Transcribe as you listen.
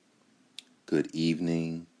Good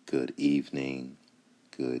evening, good evening,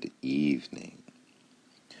 good evening.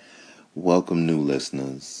 Welcome, new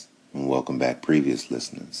listeners, and welcome back, previous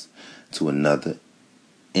listeners, to another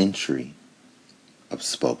entry of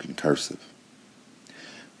Spoken Cursive.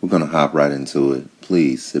 We're going to hop right into it.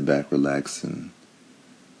 Please sit back, relax, and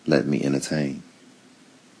let me entertain.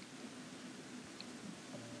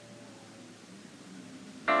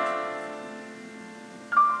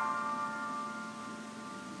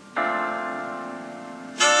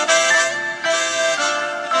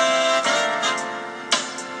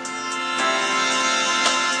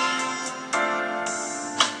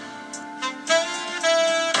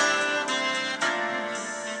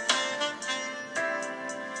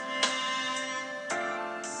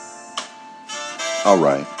 All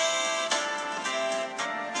right.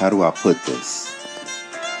 How do I put this?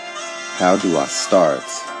 How do I start?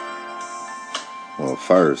 Well,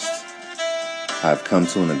 first, I've come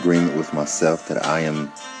to an agreement with myself that I am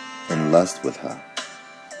in lust with her.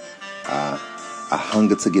 I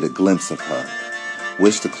hunger to get a glimpse of her,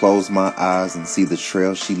 wish to close my eyes and see the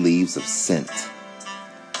trail she leaves of scent.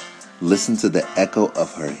 Listen to the echo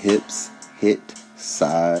of her hips hit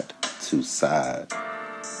side to side.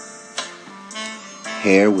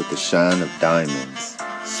 Hair with the shine of diamonds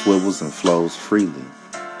swivels and flows freely.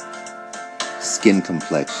 Skin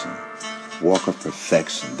complexion, walk of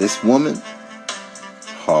perfection. This woman,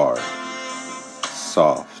 hard,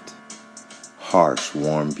 soft, harsh,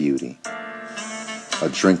 warm beauty. A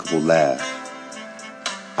drinkable laugh.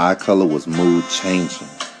 Eye color was mood changing,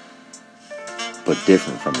 but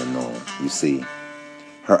different from the norm. You see,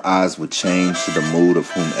 her eyes would change to the mood of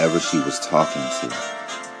whomever she was talking to.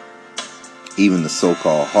 Even the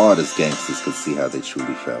so-called hardest gangsters could see how they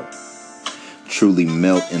truly felt. Truly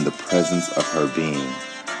melt in the presence of her being.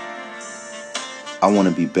 I want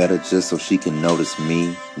to be better just so she can notice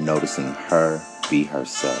me, noticing her be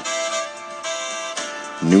herself.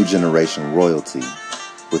 New generation royalty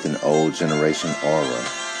with an old generation aura.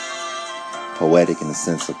 Poetic in the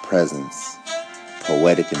sense of presence.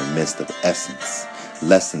 Poetic in the midst of essence.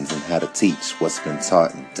 Lessons in how to teach what's been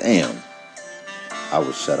taught. And damn, I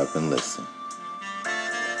would shut up and listen.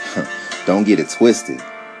 Don't get it twisted.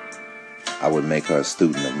 I would make her a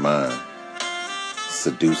student of mine.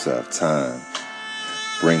 Seducer of time.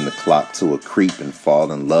 Bring the clock to a creep and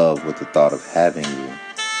fall in love with the thought of having you.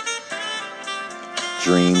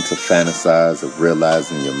 Dream to fantasize of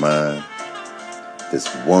realizing your mind. This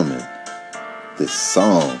woman, this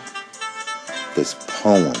song, this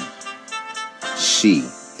poem, she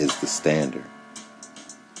is the standard.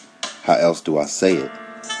 How else do I say it?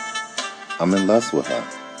 I'm in lust with her.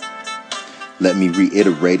 Let me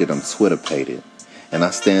reiterate it, I'm Twitter-pated. And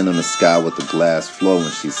I stand on the sky with the glass floor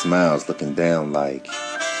and she smiles, looking down like,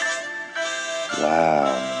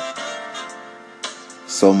 wow.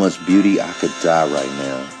 So much beauty, I could die right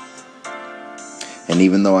now. And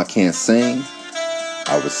even though I can't sing,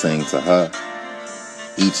 I would sing to her.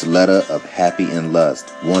 Each letter of happy and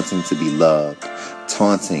lust, wanting to be loved,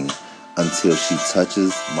 taunting until she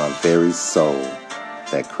touches my very soul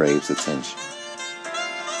that craves attention.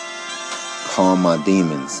 Calm my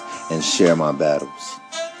demons and share my battles.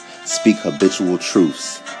 Speak habitual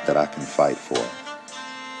truths that I can fight for.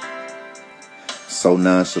 So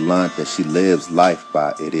nonchalant that she lives life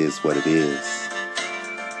by it is what it is.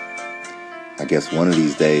 I guess one of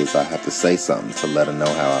these days I have to say something to let her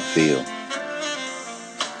know how I feel.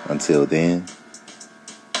 Until then,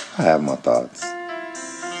 I have my thoughts.